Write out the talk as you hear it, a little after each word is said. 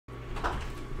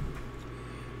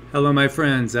Hello my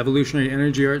friends, Evolutionary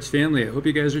Energy Arts family. I hope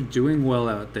you guys are doing well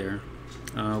out there.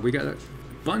 We got a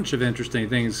bunch of interesting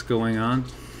things going on.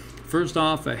 First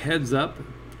off, a heads up,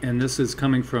 and this is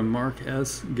coming from Mark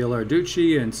S.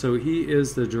 Ghilarducci, and so he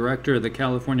is the director of the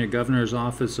California Governor's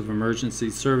Office of Emergency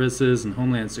Services and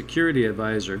Homeland Security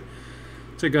Advisor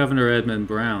to Governor Edmund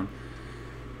Brown.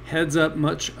 Heads up,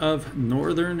 much of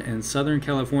northern and southern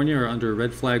California are under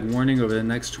red flag warning over the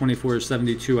next 24 to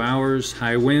 72 hours.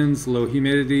 High winds, low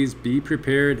humidities, be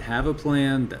prepared, have a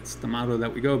plan. That's the motto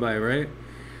that we go by, right?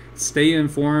 Stay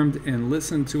informed and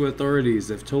listen to authorities.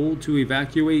 If told to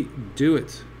evacuate, do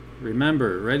it.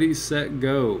 Remember, ready, set,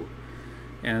 go.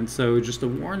 And so just a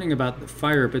warning about the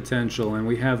fire potential. And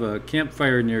we have a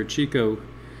campfire near Chico,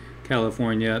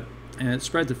 California, and it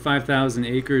spread to 5,000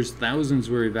 acres. Thousands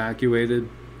were evacuated.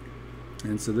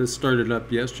 And so this started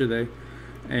up yesterday,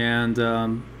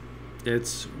 and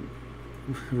it's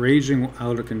raging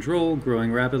out of control,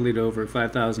 growing rapidly to over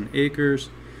 5,000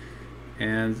 acres.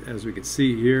 And as we can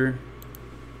see here,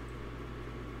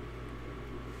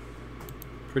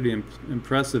 pretty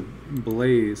impressive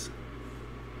blaze.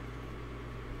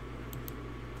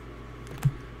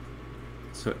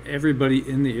 So everybody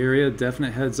in the area,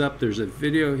 definite heads up. There's a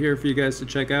video here for you guys to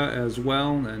check out as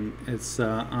well, and it's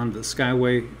on the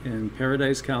Skyway in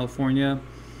Paradise, California.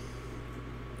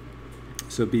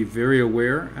 So be very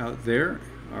aware out there,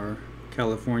 our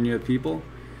California people.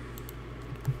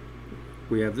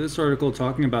 We have this article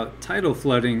talking about tidal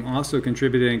flooding also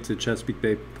contributing to Chesapeake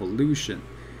Bay pollution.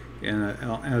 And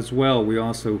as well,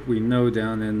 we know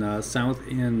down in South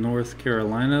and North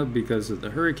Carolina, because of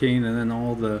the hurricane and then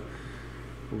all the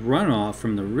runoff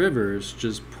from the rivers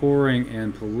just pouring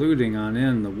and polluting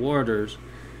on the waters.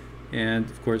 And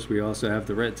of course we also have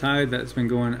the red tide that's been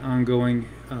ongoing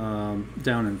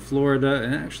down in Florida,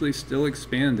 and actually still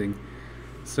expanding.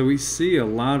 So we see a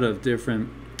lot of different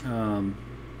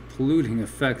polluting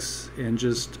effects and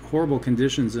just horrible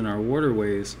conditions in our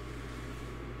waterways.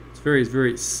 It's very,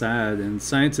 very sad, and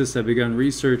scientists have begun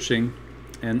researching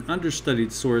an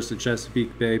understudied source of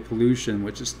Chesapeake Bay pollution,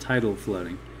 which is tidal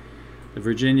flooding. The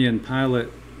Virginian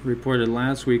pilot reported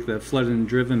last week that flooding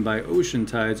driven by ocean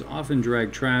tides often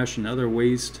drag trash and other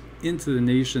waste into the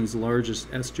nation's largest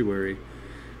estuary.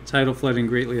 Tidal flooding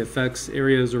greatly affects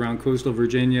areas around coastal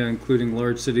Virginia, including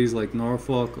large cities like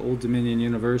Norfolk. Old Dominion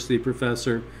University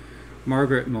professor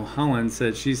Margaret Mulholland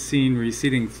said she's seen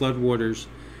receding floodwaters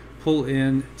pull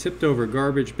in tipped over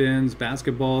garbage bins,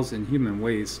 basketballs, and human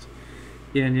waste.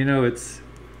 And you know, it's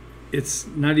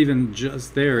not even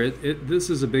just there. This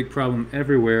is a big problem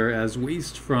everywhere, as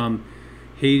waste from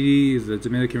Haiti, the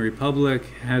Dominican Republic,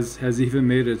 has even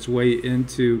made its way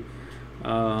into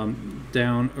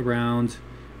down around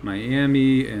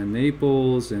Miami and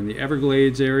Naples and the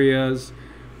Everglades areas.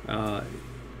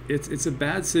 It's a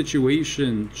bad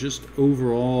situation just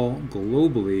overall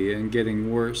globally, and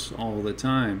getting worse all the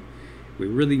time. We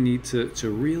really need to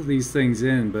reel these things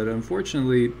in, but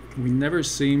unfortunately we never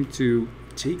seem to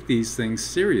take these things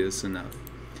serious enough.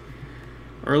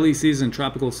 Early season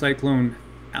tropical cyclone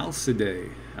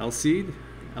Alcide,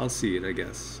 I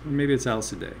guess, or maybe it's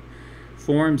Alcide,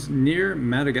 forms near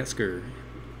Madagascar.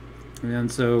 And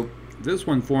so this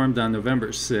one formed on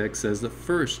November 6th as the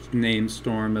first named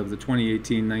storm of the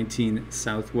 2018-19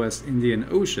 Southwest Indian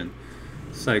Ocean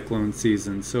cyclone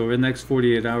season. So over the next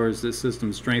 48 hours, this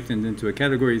system strengthened into a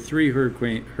Category 3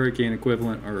 hurricane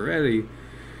equivalent already.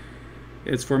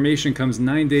 Its formation comes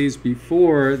 9 days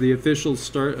before the official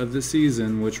start of the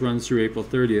season, which runs through April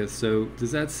 30th. So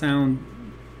does that sound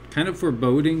kind of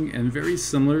foreboding and very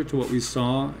similar to what we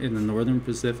saw in the Northern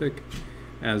Pacific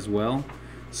as well?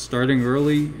 Starting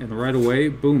early and right away,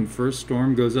 boom, first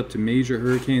storm goes up to major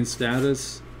hurricane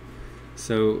status.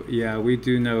 So yeah, we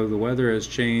do know the weather has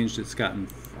changed. It's gotten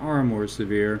far more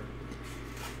severe.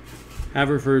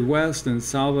 Haverfordwest and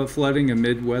Salva flooding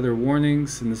amid weather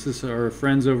warnings, and this is our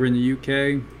friends over in the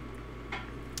UK.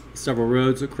 Several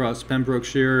roads across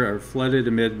Pembrokeshire are flooded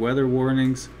amid weather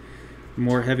warnings.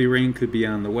 More heavy rain could be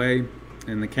on the way.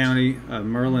 In the county,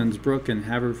 Merlin's Brook and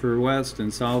Haverfordwest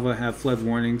and Salva have flood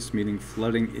warnings, meaning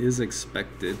flooding is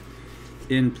expected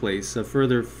in place. A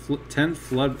further 10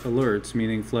 flood alerts,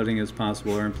 meaning flooding is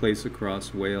possible, are in place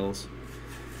across Wales.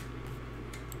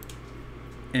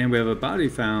 And we have a body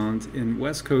found in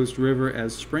West Coast River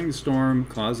as spring storm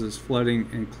causes flooding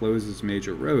and closes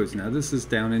major roads. Now this is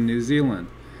down in New Zealand.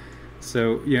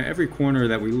 So yeah, every corner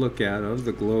that we look at of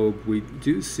the globe, we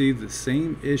do see the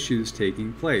same issues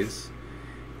taking place.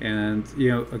 And you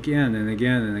know, again and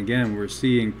again and again, we're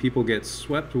seeing people get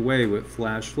swept away with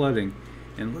flash flooding.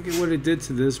 And look at what it did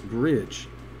to this bridge.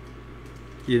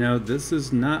 this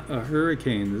is not a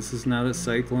hurricane, this is not a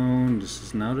cyclone, this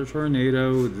is not a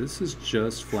tornado, this is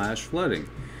just flash flooding,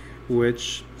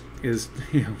 which is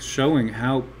showing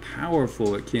how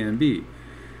powerful it can be.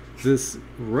 This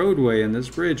roadway and this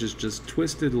bridge is just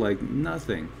twisted like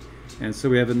nothing, and so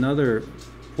we have another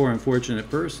poor unfortunate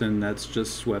person that's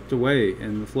just swept away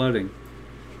in the flooding.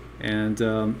 And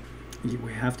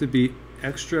we have to be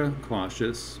extra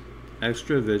cautious,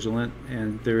 extra vigilant,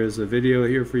 and there is a video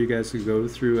here for you guys to go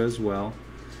through as well.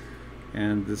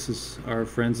 And this is our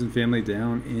friends and family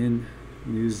down in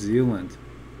New Zealand.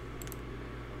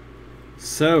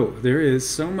 So there is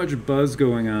so much buzz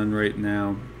going on right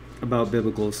now about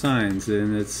biblical signs,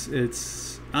 and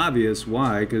it's obvious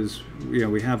why, because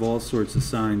we have all sorts of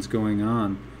signs going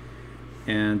on.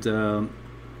 And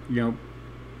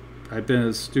I've been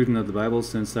a student of the Bible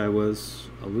since I was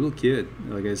a little kid.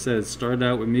 Like I said, it started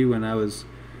out with me when I was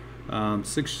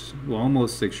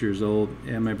almost 6 years old,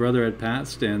 and my brother had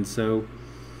passed, and so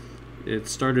it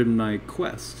started my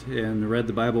quest. And read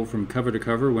the Bible from cover to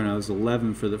cover when I was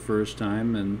 11 for the first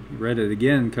time, and read it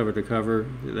again cover to cover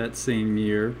that same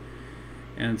year,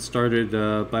 and started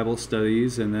Bible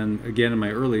studies. And then again in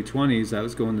my early 20s, I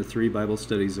was going to 3 Bible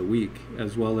studies a week,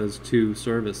 as well as 2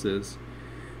 services.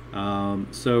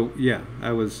 So yeah,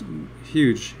 I was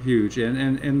huge,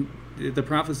 and the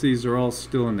prophecies are all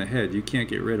still in the head. You can't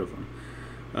get rid of them.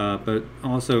 But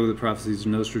also the prophecies of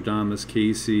Nostradamus,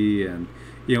 Casey, and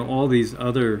all these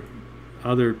other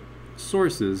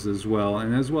sources as well,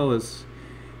 and as well as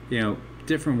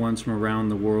different ones from around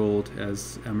the world.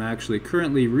 As I'm actually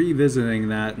currently revisiting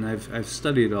that, and I've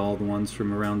studied all the ones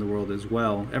from around the world as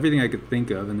well, everything I could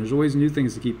think of, and there's always new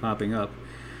things that keep popping up.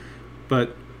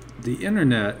 But the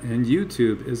internet and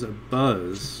YouTube is a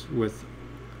buzz with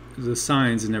the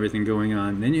signs and everything going on.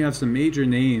 And then you have some major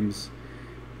names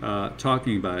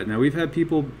talking about it. Now, we've had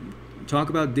people talk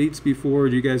about dates before.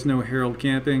 Do you guys know Harold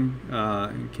Camping?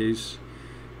 In case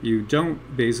you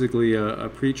don't, basically a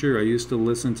preacher. I used to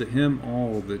listen to him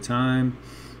all the time,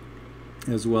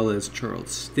 as well as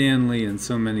Charles Stanley and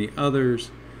so many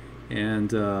others, and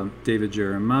David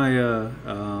Jeremiah.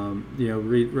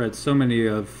 Read so many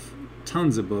of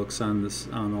tons of books on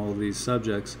all of these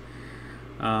subjects.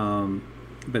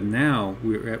 But now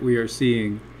we are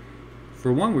seeing,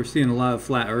 for one, we're seeing a lot of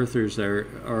flat earthers that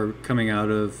are coming out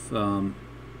of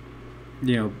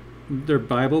they're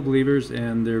Bible believers,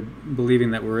 and they're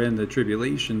believing that we're in the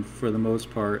tribulation for the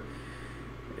most part.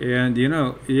 And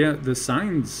the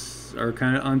signs are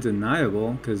kind of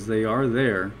undeniable because they are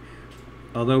there.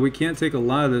 Although we can't take a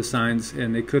lot of the signs,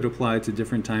 and they could apply to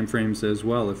different time frames as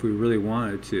well if we really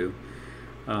wanted to.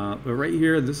 But right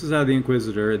here, this is out of the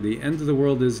Inquisitor. The end of the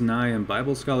world is nigh, and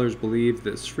Bible scholars believe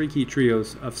this freaky trio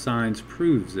of signs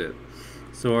proves it.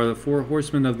 So are the 4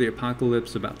 horsemen of the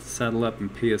apocalypse about to saddle up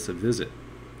and pay us a visit.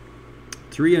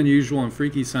 3 unusual and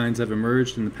freaky signs have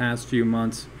emerged in the past few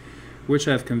months, which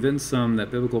have convinced some that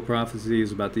biblical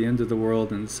prophecies about the end of the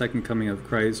world and the second coming of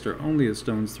Christ are only a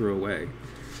stone's throw away.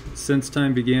 Since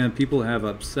time began, people have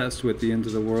obsessed with the end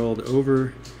of the world.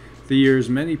 Over the years,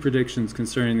 many predictions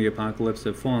concerning the apocalypse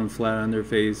have fallen flat on their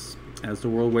face as the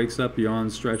world wakes up,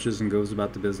 yawns, stretches, and goes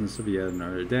about the business of yet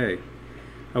another day.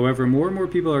 However, more and more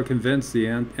people are convinced the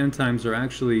end times will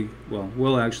actually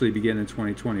begin in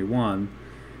 2021,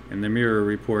 and the Mirror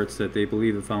reports that they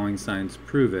believe the following signs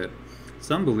prove it.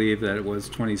 Some believe that it was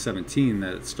 2017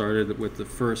 that it started with the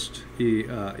first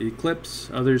eclipse.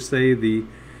 Others say the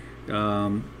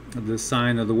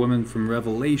sign of the woman from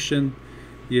Revelation,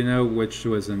 which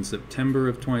was in September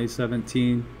of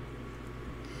 2017.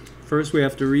 First, we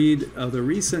have to read of the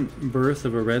recent birth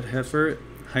of a red heifer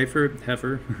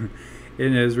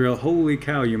in Israel. Holy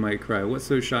cow, you might cry. What's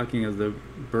so shocking of the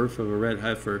birth of a red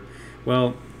heifer?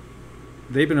 Well,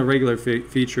 they've been a regular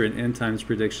feature in end times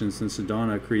predictions since the dawn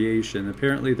of creation.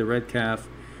 Apparently, the red calf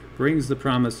brings the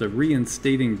promise of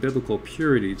reinstating biblical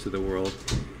purity to the world.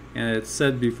 And it's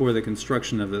said before the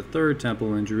construction of the 3rd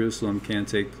temple in Jerusalem can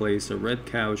take place, a red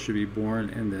cow should be born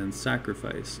and then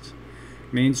sacrificed.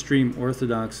 Mainstream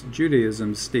Orthodox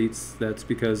Judaism states that's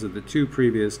because of the 2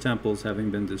 previous temples having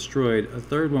been destroyed, a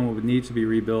 3rd one would need to be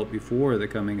rebuilt before the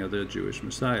coming of the Jewish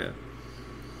Messiah.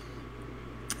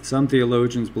 Some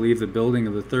theologians believe the building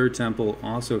of the 3rd temple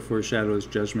also foreshadows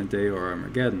Judgment Day or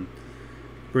Armageddon.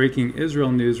 Breaking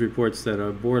Israel News reports that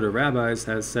a board of rabbis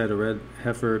has said a red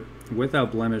heifer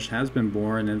without blemish has been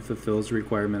born and fulfills the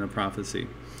requirement of prophecy.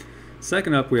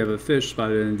 Second up, we have a fish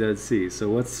spotted in the Dead Sea. So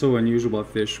what's so unusual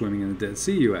about fish swimming in the Dead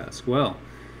Sea, you ask? Well,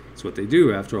 it's what they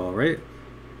do after all, right?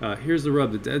 Here's the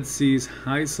rub. The Dead Sea's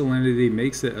high salinity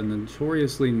makes it a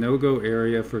notoriously no-go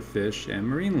area for fish and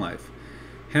marine life.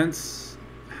 Hence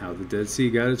how the Dead Sea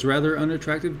got its rather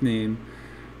unattractive name,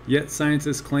 yet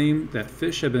scientists claim that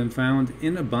fish have been found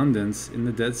in abundance in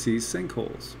the Dead Sea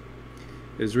sinkholes.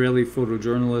 Israeli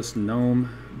photojournalist Noam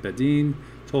Bedin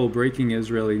told Breaking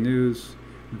Israeli News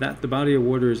that the body of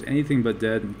water is anything but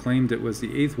dead and claimed it was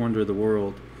the eighth wonder of the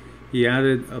world. He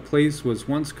added, "A place was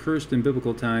once cursed in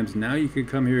biblical times. Now you can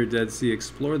come here, Dead Sea,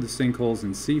 explore the sinkholes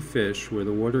and see fish where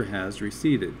the water has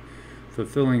receded,"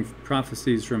 fulfilling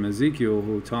prophecies from Ezekiel,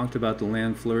 who talked about the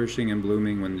land flourishing and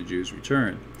blooming when the Jews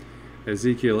returned.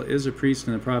 Ezekiel is a priest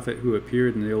and a prophet who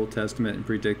appeared in the Old Testament and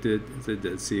predicted the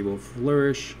Dead Sea will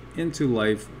flourish into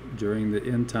life during the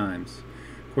end times.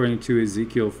 According to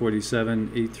Ezekiel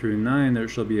 47, 8 through 9, there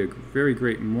shall be a very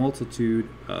great multitude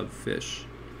of fish.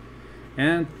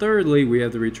 And thirdly, we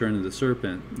have the return of the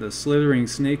serpent. The slithering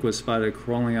snake was spotted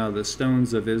crawling out of the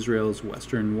stones of Israel's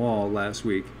western wall last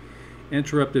week,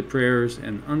 interrupted prayers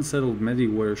and unsettled many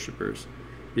worshippers.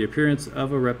 The appearance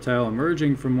of a reptile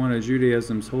emerging from one of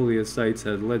Judaism's holiest sites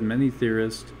had led many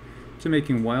theorists to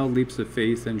making wild leaps of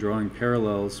faith and drawing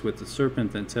parallels with the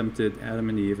serpent that tempted Adam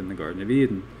and Eve in the Garden of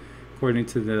Eden. According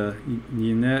to the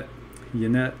Ynet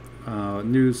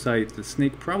news site, the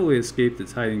snake probably escaped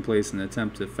its hiding place in an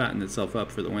attempt to fatten itself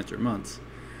up for the winter months.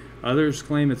 Others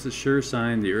claim it's a sure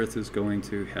sign the earth is going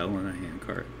to hell in a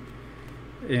handcart.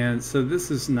 And so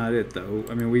this is not it, though.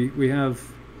 I mean, we have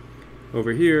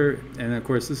over here, and of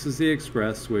course this is the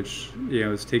Express, which, you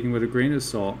know, is taken with a grain of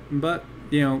salt, but,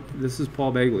 you know, this is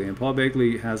Paul Begley, and Paul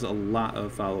Begley has a lot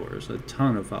of followers, a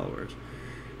ton of followers.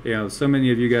 You know, so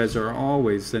many of you guys are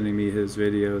always sending me his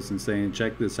videos and saying,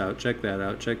 check this out, check that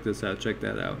out, check this out, check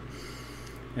that out.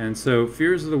 And so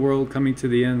fears of the world coming to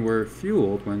the end were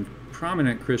fueled when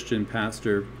prominent Christian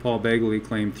pastor Paul Begley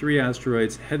claimed 3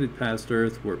 asteroids headed past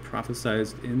Earth were prophesied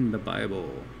in the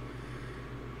Bible.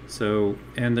 So,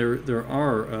 and there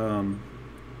are, and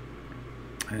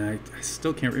I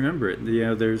still can't remember it. You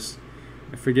know, there's,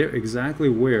 I forget exactly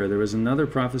where. There was another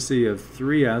prophecy of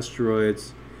 3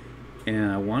 asteroids,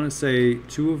 and I want to say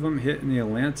 2 of them hit in the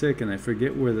Atlantic, and I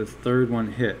forget where the 3rd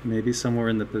one hit, maybe somewhere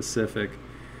in the Pacific,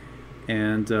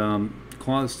 and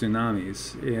caused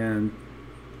tsunamis. And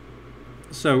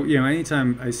so, you know,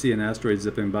 anytime I see an asteroid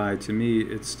zipping by, to me,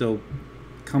 it still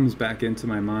comes back into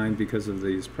my mind because of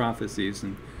these prophecies.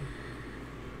 And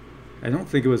I don't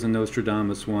think it was a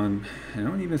Nostradamus one. I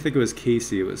don't even think it was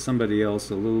Casey. It was somebody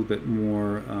else a little bit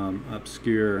more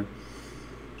obscure.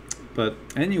 But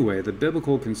anyway, the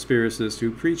biblical conspiracist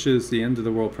who preaches the end of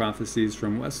the world prophecies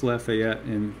from West Lafayette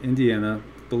in Indiana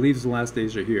believes the last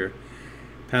days are here.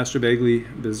 Pastor Begley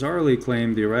bizarrely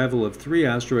claimed the arrival of 3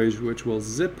 asteroids which will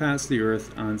zip past the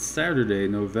Earth on Saturday,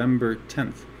 November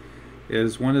 10th,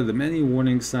 is one of the many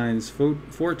warning signs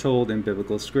foretold in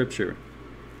biblical scripture.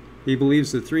 He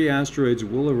believes the 3 asteroids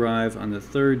will arrive on the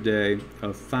 3rd day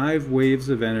of 5 waves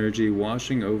of energy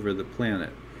washing over the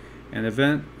planet, an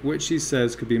event which he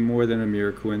says could be more than a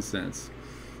mere coincidence.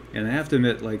 And I have to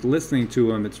admit, like, listening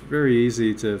to him, it's very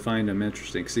easy to find him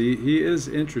interesting. See, he is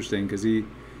interesting because he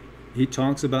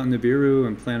talks about Nibiru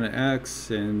and Planet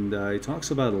X, and he talks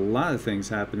about a lot of things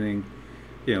happening,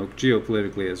 you know,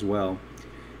 geopolitically as well.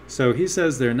 So he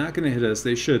says they're not going to hit us.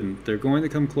 They shouldn't. They're going to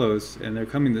come close, and they're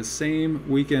coming the same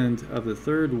weekend of the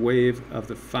 3rd wave of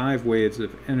the 5 waves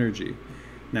of energy.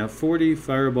 Now, 40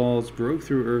 fireballs broke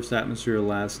through Earth's atmosphere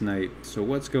last night. So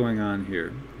what's going on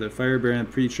here? The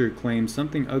firebrand preacher claims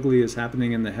something ugly is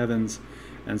happening in the heavens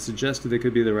and suggested it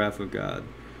could be the wrath of God.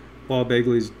 Paul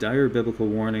Begley's dire biblical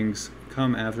warnings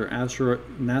come after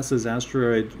NASA's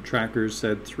asteroid trackers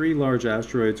said 3 large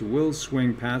asteroids will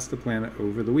swing past the planet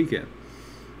over the weekend.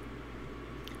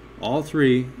 All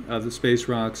 3 of the space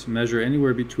rocks measure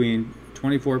anywhere between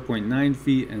 24.9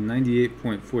 feet and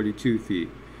 98.42 feet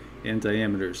in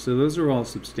diameter. So those are all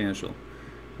substantial,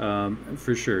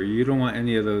 for sure. You don't want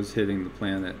any of those hitting the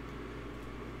planet.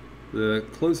 The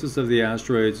closest of the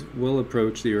asteroids will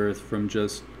approach the Earth from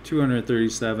just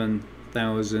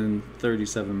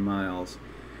 237,037 miles,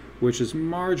 which is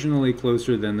marginally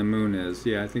closer than the moon is.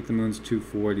 Yeah, I think the moon's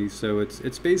 240, so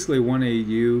it's basically 1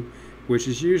 AU, which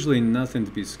is usually nothing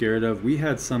to be scared of. We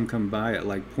had some come by at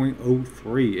like 0.03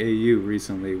 AU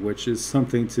recently, which is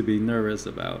something to be nervous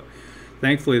about.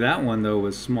 Thankfully, that one, though,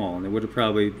 was small, and it would have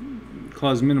probably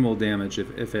caused minimal damage,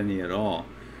 if any at all.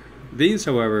 These,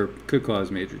 however, could cause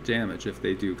major damage if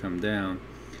they do come down.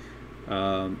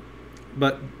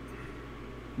 But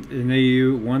in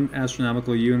AU, 1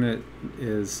 astronomical unit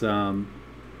is,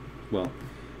 well,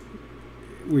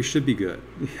 we should be good.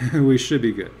 We should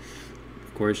be good.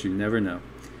 Of course, you never know.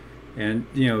 And,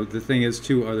 you know, the thing is,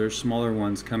 too, are there smaller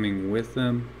ones coming with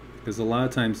them? Because a lot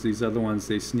of times these other ones,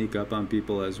 they sneak up on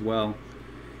people as well.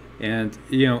 And,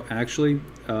 actually,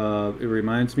 it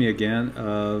reminds me again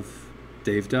of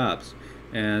Dave Dobbs.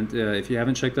 And if you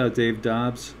haven't checked out Dave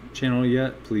Dobbs' channel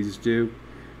yet, please do,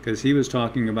 because he was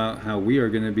talking about how we are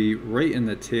going to be right in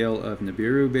the tail of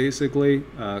Nibiru, basically,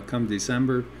 come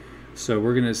December. So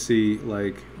we're going to see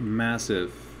like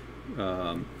massive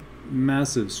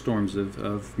storms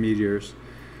of meteors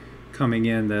coming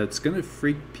in that's going to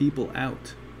freak people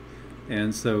out.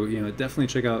 And so, definitely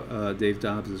check out Dave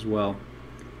Dobbs as well.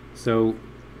 So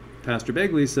Pastor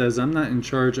Begley says, I'm not in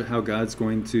charge of how God's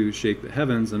going to shake the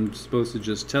heavens. I'm supposed to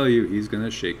just tell you he's going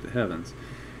to shake the heavens.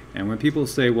 And when people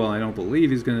say, well, I don't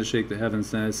believe he's going to shake the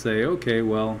heavens, then I say, okay,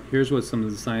 well, here's what some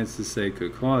of the scientists say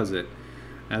could cause it.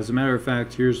 As a matter of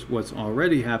fact, here's what's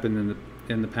already happened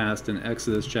in the past in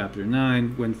Exodus chapter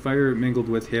 9, when fire mingled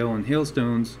with hail and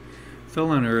hailstones fell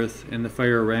on earth, and the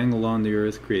fire rang along the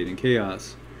earth, creating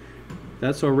chaos.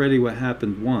 That's already what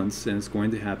happened once, and it's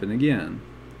going to happen again.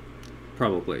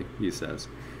 Probably, he says.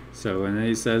 So, and then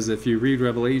he says, if you read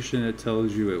Revelation, it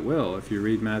tells you it will. If you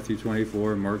read Matthew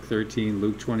 24, Mark 13,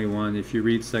 Luke 21, if you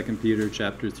read 2 Peter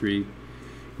chapter 3,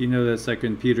 you know that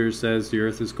 2 Peter says the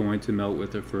earth is going to melt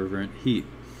with a fervent heat.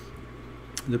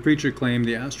 The preacher claimed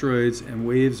the asteroids and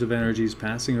waves of energies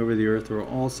passing over the earth are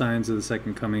all signs of the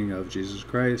second coming of Jesus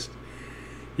Christ.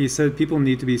 He said people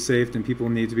need to be saved and people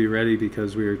need to be ready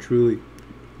because we are truly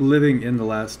living in the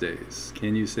last days.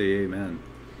 Can you say amen?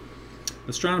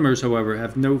 Astronomers, however,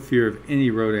 have no fear of any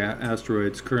road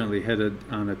asteroids currently headed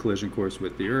on a collision course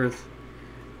with the Earth.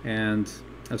 And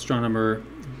astronomer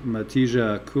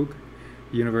Matija Cook,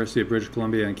 University of British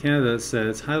Columbia in Canada, said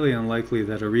it's highly unlikely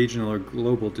that a regional or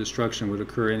global destruction would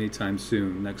occur anytime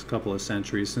soon, next couple of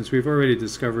centuries, since we've already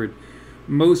discovered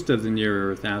most of the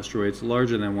near-Earth asteroids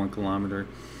larger than 1 kilometer,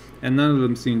 and none of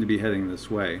them seem to be heading this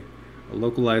way. A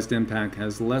localized impact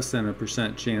has less than a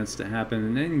 % chance to happen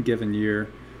in any given year,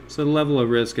 so the level of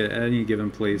risk at any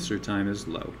given place or time is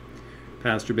low.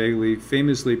 Pastor Begley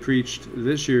famously preached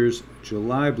this year's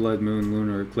July blood moon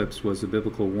lunar eclipse was a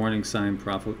biblical warning sign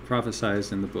prophesied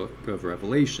in the book of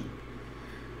Revelation.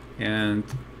 And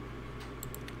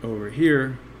over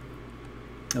here,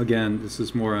 again, this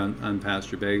is more on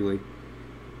Pastor Begley,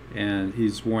 and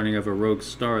he's warning of a rogue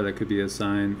star that could be a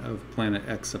sign of Planet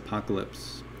X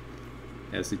apocalypse,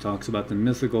 as he talks about the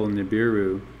mythical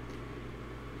Nibiru.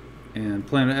 And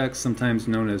Planet X, sometimes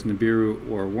known as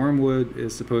Nibiru or Wormwood,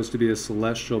 is supposed to be a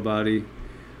celestial body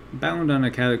bound on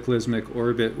a cataclysmic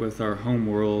orbit with our home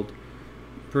world.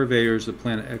 Purveyors of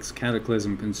Planet X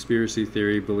cataclysm conspiracy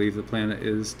theory believe the planet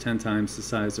is 10 times the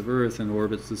size of Earth and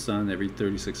orbits the Sun every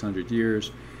 3,600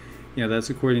 years. That's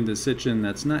according to Sitchin.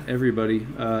 That's not everybody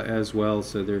as well,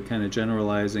 so they're kind of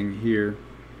generalizing here.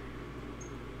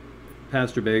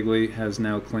 Pastor Begley has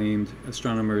now claimed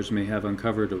astronomers may have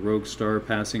uncovered a rogue star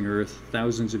passing Earth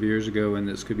thousands of years ago, and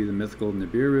this could be the mythical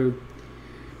Nibiru.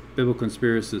 Biblical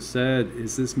conspiracists said,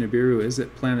 is this Nibiru? Is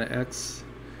it Planet X?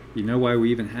 You know why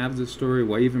we even have this story?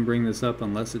 Why even bring this up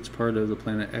unless it's part of the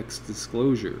Planet X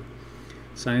disclosure?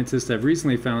 Scientists have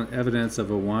recently found evidence of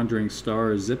a wandering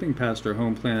star zipping past our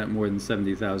home planet more than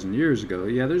 70,000 years ago.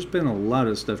 Yeah, there's been a lot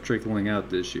of stuff trickling out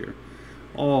this year.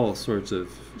 All sorts of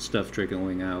stuff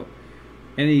trickling out.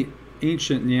 Any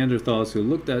ancient Neanderthals who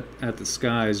looked at the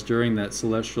skies during that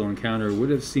celestial encounter would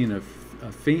have seen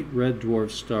a faint red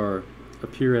dwarf star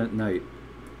appear at night.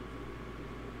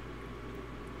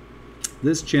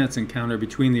 This chance encounter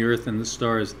between the Earth and the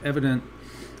star is evident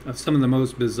of some of the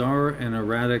most bizarre and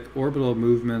erratic orbital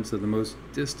movements of the most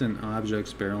distant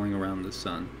objects barreling around the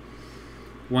Sun.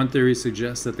 One theory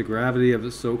suggests that the gravity of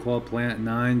the so-called Planet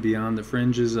 9 beyond the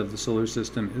fringes of the solar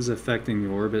system is affecting the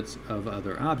orbits of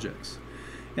other objects.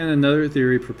 And another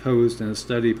theory proposed in a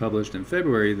study published in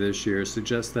February this year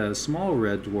suggests that a small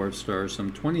red dwarf star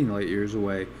some 20 light years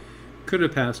away could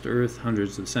have passed Earth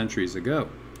hundreds of centuries ago.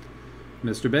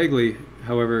 Mr. Begley,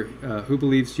 however, who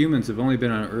believes humans have only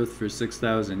been on Earth for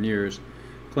 6,000 years,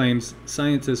 claims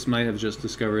scientists might have just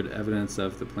discovered evidence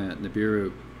of the planet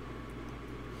Nibiru.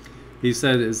 He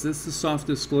said, is this the soft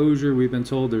disclosure? We've been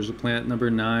told there's a planet number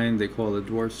 9 they call a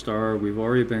dwarf star. We've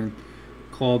already been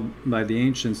called by the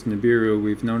ancients Nibiru.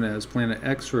 We've known it as Planet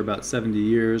X for about 70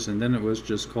 years, and then it was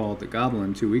just called the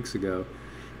Goblin 2 weeks ago.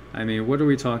 I mean, what are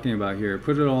we talking about here?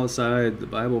 Put it all aside, the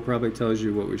Bible probably tells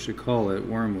you what we should call it,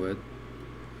 wormwood.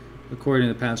 According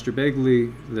to Pastor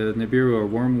Begley, the Nibiru or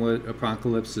wormwood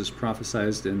apocalypse is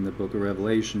prophesied in the book of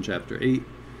Revelation, chapter 8.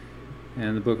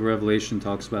 And the book of Revelation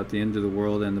talks about the end of the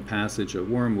world and the passage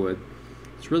of wormwood.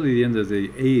 It's really the end of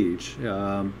the age.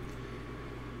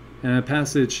 And a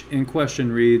passage in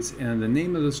question reads, and the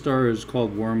name of the star is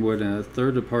called wormwood, and a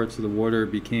third of parts of the water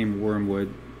became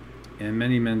wormwood, and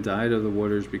many men died of the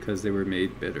waters because they were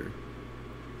made bitter.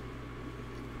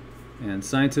 And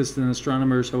scientists and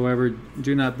astronomers, however,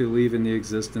 do not believe in the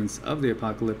existence of the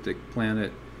apocalyptic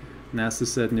planet. NASA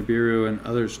said Nibiru and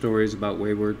other stories about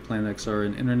wayward planets are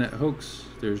an internet hoax.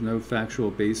 There's no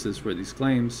factual basis for these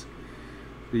claims.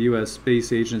 The U.S.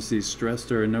 Space Agency stressed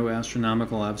there are no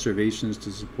astronomical observations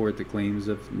to support the claims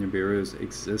of Nibiru's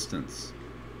existence.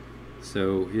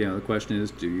 So, the question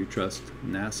is, do you trust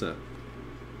NASA?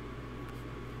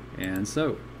 And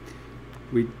so,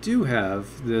 we do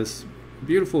have this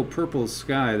beautiful purple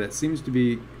sky that seems to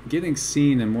be getting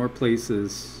seen in more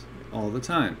places all the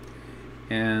time.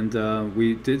 And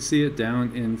we did see it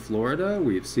down in Florida.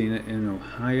 We've seen it in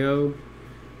Ohio.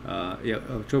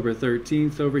 October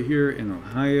 13th over here in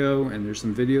Ohio. And there's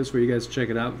some videos for you guys to check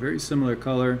it out. Very similar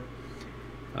color.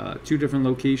 2 different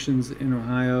locations in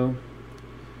Ohio.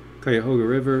 Cuyahoga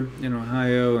River in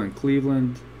Ohio and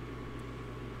Cleveland.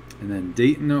 And then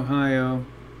Dayton, Ohio.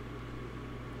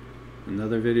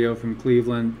 Another video from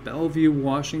Cleveland. Bellevue,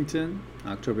 Washington,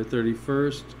 October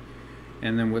 31st.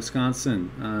 And then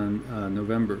Wisconsin on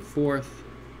November 4th.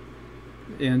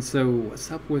 And so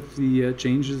what's up with the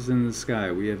changes in the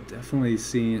sky? We have definitely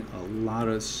seen a lot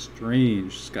of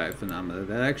strange sky phenomena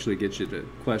that actually get you to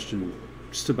question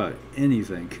just about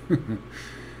anything.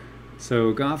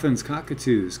 So Goffin's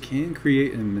cockatoos can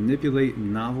create and manipulate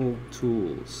novel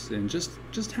tools. And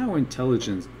just how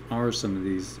intelligent are some of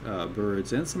these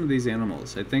birds and some of these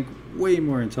animals? I think way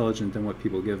more intelligent than what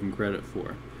people give them credit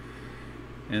for.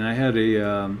 And I had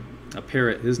a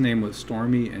parrot. His name was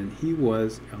Stormy, and he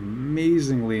was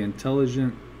amazingly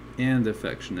intelligent and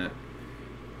affectionate.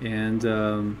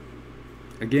 And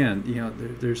again,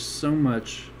 there's so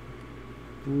much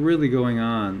really going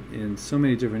on in so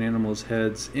many different animals'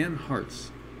 heads and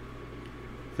hearts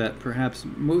that perhaps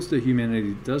most of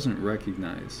humanity doesn't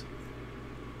recognize.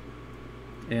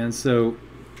 And so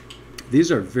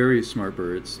these are very smart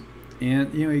birds,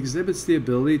 and exhibits the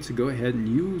ability to go ahead and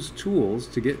use tools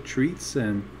to get treats.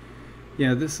 And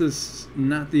this is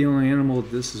not the only animal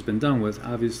this has been done with.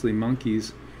 Obviously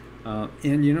monkeys,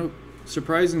 and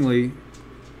surprisingly,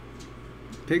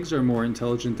 pigs are more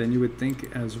intelligent than you would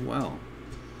think as well.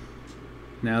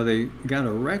 Now, they got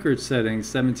a record-setting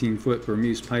 17-foot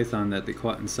Burmese python that they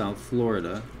caught in South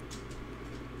Florida.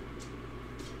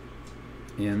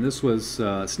 And this was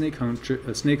a snake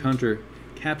hunter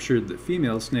captured the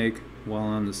female snake while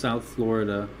on the South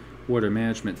Florida Water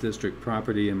Management District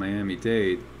property in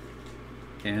Miami-Dade.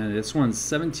 And this one's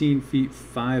 17 feet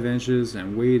 5 inches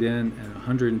and weighed in at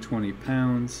 120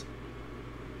 pounds.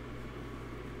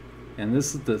 And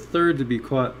this is the third to be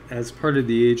caught as part of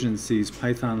the agency's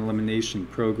python elimination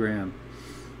program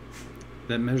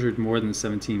that measured more than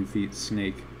 17 feet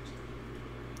snake.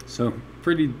 So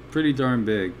pretty darn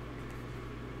big.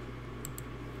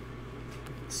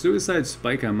 Suicides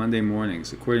spike on Monday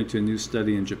mornings, according to a new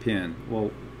study in Japan.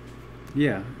 Well,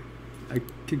 yeah, I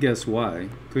could guess why.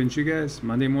 Couldn't you guys?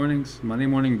 Monday mornings, Monday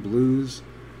morning blues.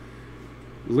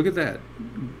 Look at that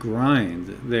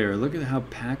grind there. Look at how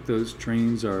packed those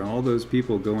trains are. All those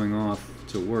people going off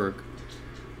to work.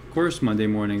 Of course, Monday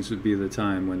mornings would be the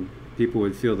time when people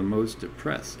would feel the most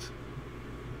depressed.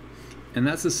 And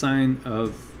that's a sign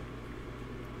of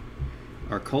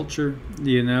our culture,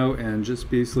 and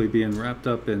just basically being wrapped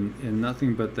up in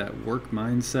nothing but that work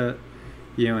mindset,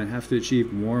 and have to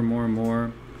achieve more and more and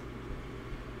more.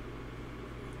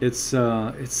 It's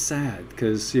sad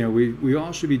because we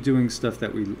all should be doing stuff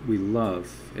that we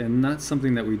love and not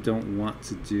something that we don't want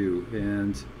to do,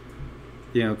 and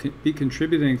be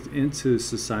contributing into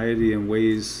society in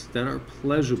ways that are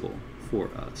pleasurable for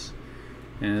us.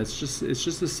 And it's just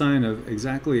a sign of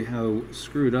exactly how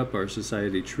screwed up our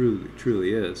society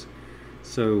truly is.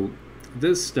 So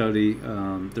this study,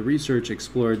 the research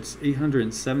explored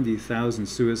 870,000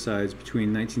 suicides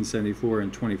between 1974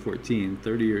 and 2014,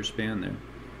 30-year span there.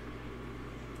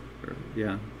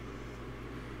 Yeah,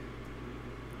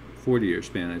 40-year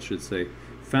span, I should say,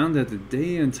 found that the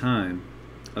day and time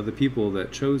of the people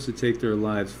that chose to take their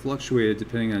lives fluctuated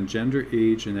depending on gender,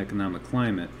 age, and economic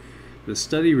climate. The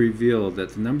study revealed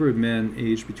that the number of men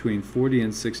aged between 40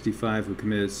 and 65 who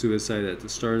committed suicide at the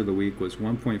start of the week was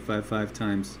 1.55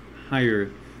 times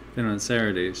higher than on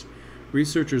Saturdays.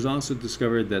 Researchers also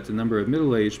discovered that the number of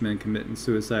middle-aged men committing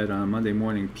suicide on a Monday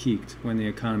morning peaked when the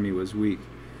economy was weak,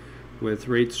 with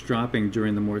rates dropping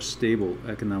during the more stable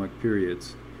economic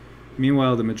periods.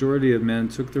 Meanwhile, the majority of men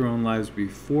took their own lives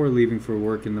before leaving for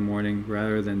work in the morning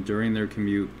rather than during their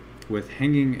commute, with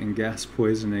hanging and gas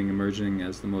poisoning emerging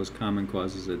as the most common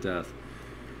causes of death.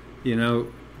 And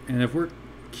if we're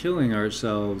killing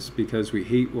ourselves because we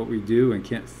hate what we do and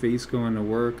can't face going to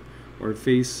work, or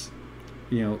face,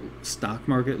 stock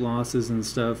market losses and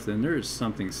stuff, then there's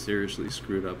something seriously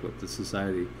screwed up with the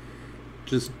society.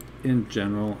 Just in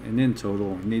general and in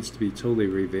total, it needs to be totally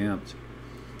revamped.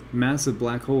 Massive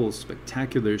black holes,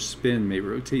 spectacular spin, may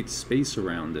rotate space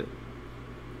around it.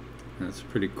 That's a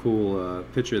pretty cool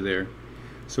picture there.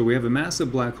 So we have a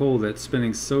massive black hole that's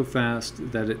spinning so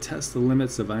fast that it tests the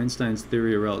limits of Einstein's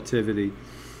theory of relativity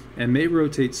and may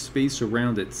rotate space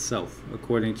around itself,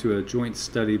 according to a joint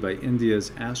study by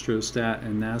India's Astrostat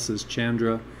and NASA's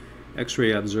Chandra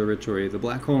X-ray Observatory. The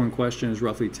black hole in question is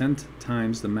roughly 10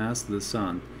 times the mass of the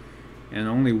Sun, and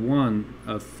only one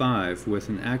of 5 with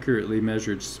an accurately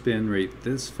measured spin rate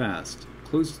this fast,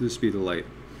 close to the speed of light.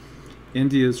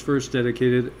 India's first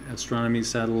dedicated astronomy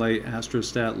satellite,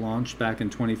 Astrostat, launched back in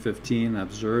 2015,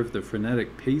 observed the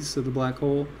frenetic pace of the black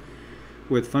hole,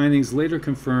 with findings later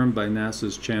confirmed by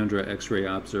NASA's Chandra X-ray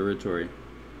Observatory.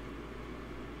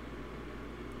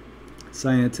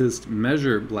 Scientists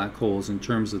measure black holes in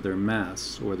terms of their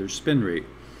mass, or their spin rate,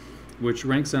 which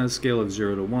ranks on a scale of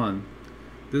 0 to 1.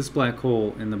 This black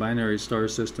hole in the binary star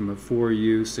system of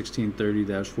 4U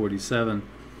 1630-47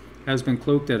 has been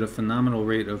cloaked at a phenomenal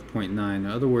rate of 0.9, in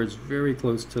other words, very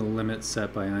close to the limit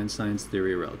set by Einstein's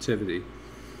theory of relativity.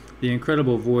 The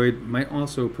incredible void might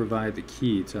also provide the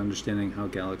key to understanding how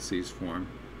galaxies form.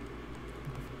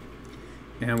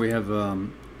 And we have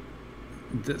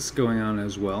this going on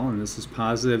as well, and this is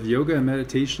positive. Yoga and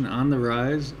meditation on the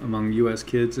rise among U.S.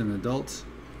 kids and adults.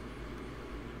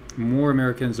 More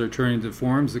Americans are turning to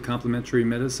forms of complementary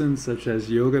medicine, such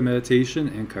as yoga, meditation,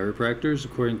 and chiropractors,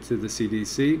 according to the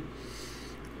CDC.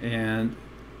 And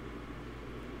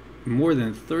more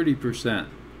than 30%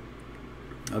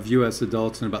 of U.S.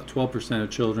 adults and about 12% of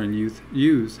children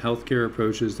use healthcare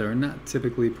approaches that are not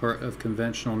typically part of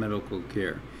conventional medical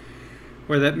care,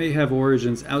 or that may have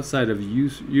origins outside of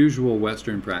usual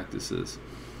Western practices.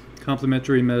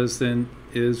 Complementary medicine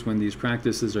is when these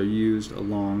practices are used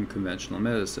along conventional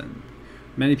medicine.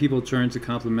 Many people turn to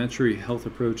complementary health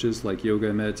approaches like yoga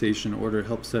and meditation in order to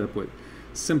help set up with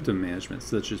symptom management,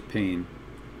 such as pain.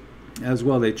 As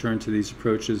well, they turn to these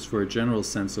approaches for a general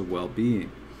sense of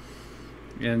well-being.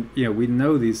 And we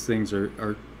know these things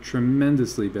are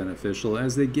tremendously beneficial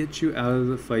as they get you out of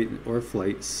the fight or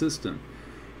flight system.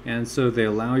 And so they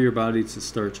allow your body to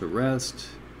start to rest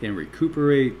and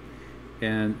recuperate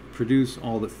and produce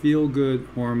all the feel-good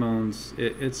hormones.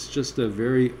 It's just a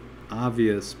very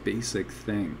obvious, basic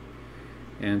thing.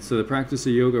 And so the practice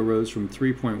of yoga rose from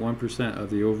 3.1% of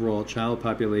the overall child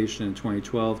population in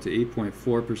 2012 to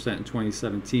 8.4% in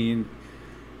 2017,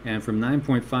 and from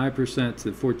 9.5%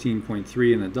 to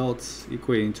 14.3% in adults,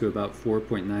 equating to about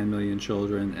 4.9 million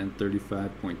children and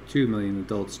 35.2 million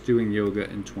adults doing yoga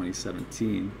in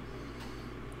 2017.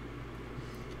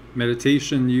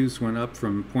 Meditation use went up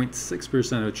from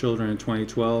 0.6% of children in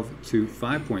 2012 to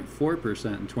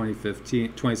 5.4% in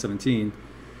 2017,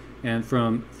 and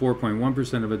from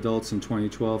 4.1% of adults in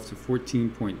 2012 to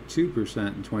 14.2%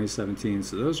 in 2017.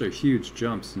 So those are huge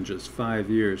jumps in just 5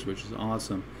 years, which is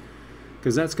awesome,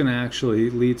 because that's going to actually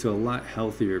lead to a lot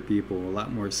healthier people, a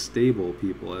lot more stable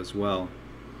people as well.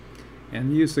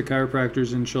 And the use of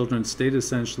chiropractors in children stayed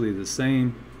essentially the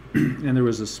same, and there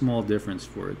was a small difference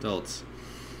for adults.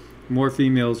 More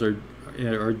females are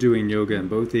doing yoga in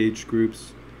both age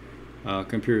groups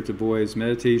compared to boys.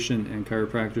 Meditation and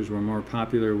chiropractors were more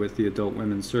popular with the adult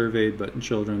women surveyed, but in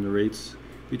children the rates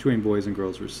between boys and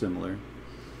girls were similar.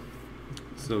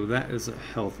 So that is a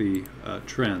healthy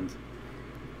trend.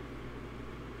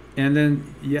 And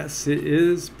then, yes, it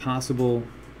is possible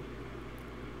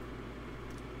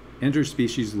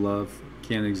interspecies love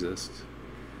can exist.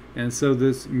 And so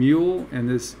this mule and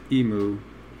this emu,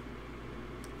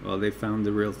 well, they found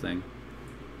the real thing.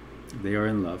 They are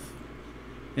in love.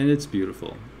 And it's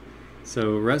beautiful.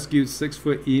 So rescued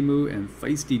 6-foot emu and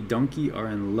feisty donkey are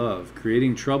in love,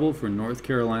 creating trouble for North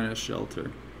Carolina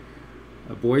shelter.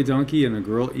 A boy donkey and a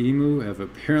girl emu have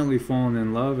apparently fallen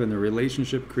in love, and the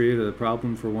relationship created a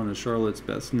problem for one of Charlotte's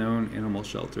best-known animal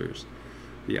shelters.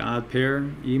 The odd pair,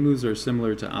 emus are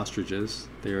similar to ostriches.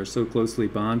 They are so closely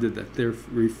bonded that they're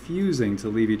refusing to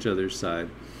leave each other's side,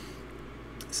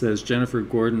 says Jennifer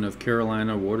Gordon of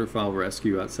Carolina Waterfowl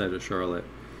Rescue outside of Charlotte.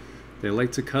 They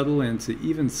like to cuddle and to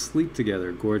even sleep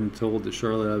together, Gordon told the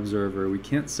Charlotte Observer. We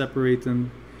can't separate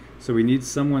them, so we need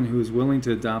someone who is willing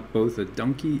to adopt both a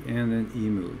donkey and an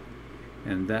emu.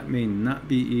 And that may not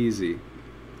be easy.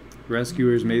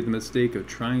 Rescuers made the mistake of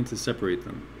trying to separate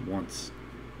them once.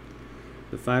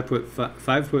 The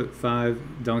 5'5"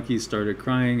 donkey started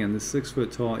crying, and the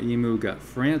 6-foot-tall emu got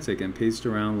frantic and paced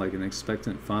around like an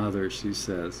expectant father, she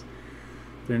says.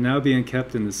 They're now being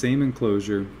kept in the same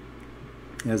enclosure,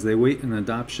 as they wait an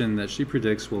adoption that she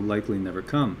predicts will likely never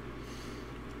come.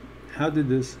 How did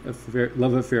this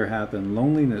love affair happen?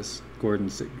 Loneliness, Gordon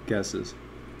guesses.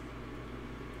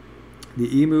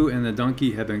 The emu and the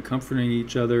donkey have been comforting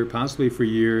each other, possibly for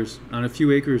years, on a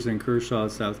few acres in Kershaw,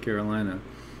 South Carolina,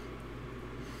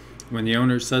 when the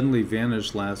owner suddenly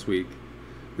vanished last week.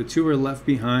 The two were left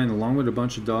behind along with a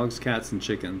bunch of dogs, cats, and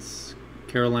chickens.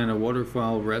 Carolina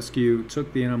Waterfowl Rescue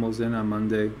took the animals in on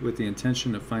Monday with the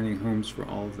intention of finding homes for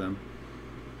all of them.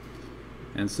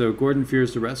 And so Gordon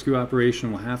fears the rescue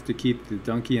operation will have to keep the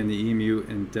donkey and the emu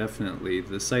indefinitely.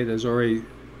 The site has already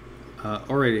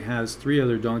has 3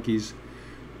 other donkeys,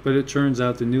 but it turns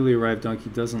out the newly arrived donkey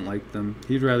doesn't like them.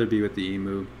 He'd rather be with the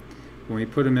emu. When we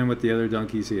put him in with the other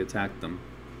donkeys, he attacked them.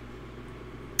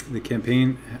 A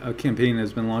campaign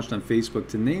has been launched on Facebook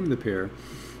to name the pair,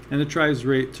 and it tries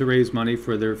to raise money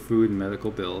for their food and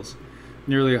medical bills.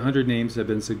 Nearly 100 names have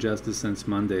been suggested since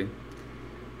Monday.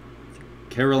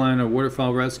 Carolina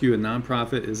Waterfowl Rescue, a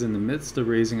nonprofit, is in the midst of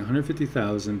raising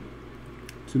 $150,000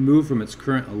 to move from its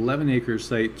current 11-acre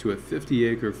site to a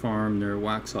 50-acre farm near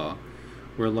Waxhaw,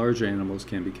 where larger animals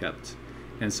can be kept.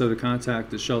 And so to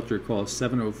contact the shelter, call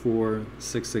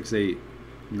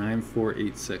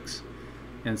 704-668-9486.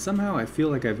 And somehow I feel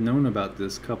like I've known about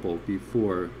this couple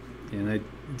before. And I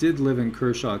did live in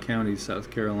Kershaw County,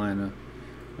 South Carolina,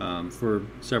 for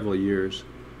several years.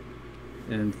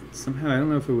 And somehow, I don't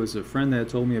know if it was a friend that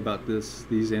told me about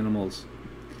these animals.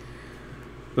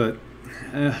 But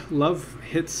love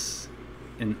hits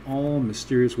in all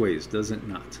mysterious ways, does it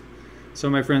not? So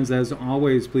my friends, as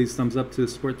always, please thumbs up to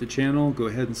support the channel. Go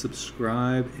ahead and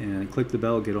subscribe and click the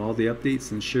bell, get all the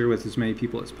updates, and share with as many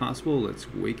people as possible. Let's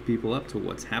wake people up to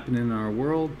what's happening in our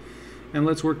world. And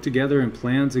let's work together and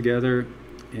plan together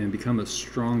and become a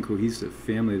strong, cohesive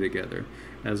family together.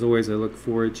 As always, I look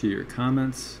forward to your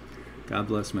comments. God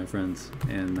bless, my friends,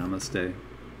 and namaste.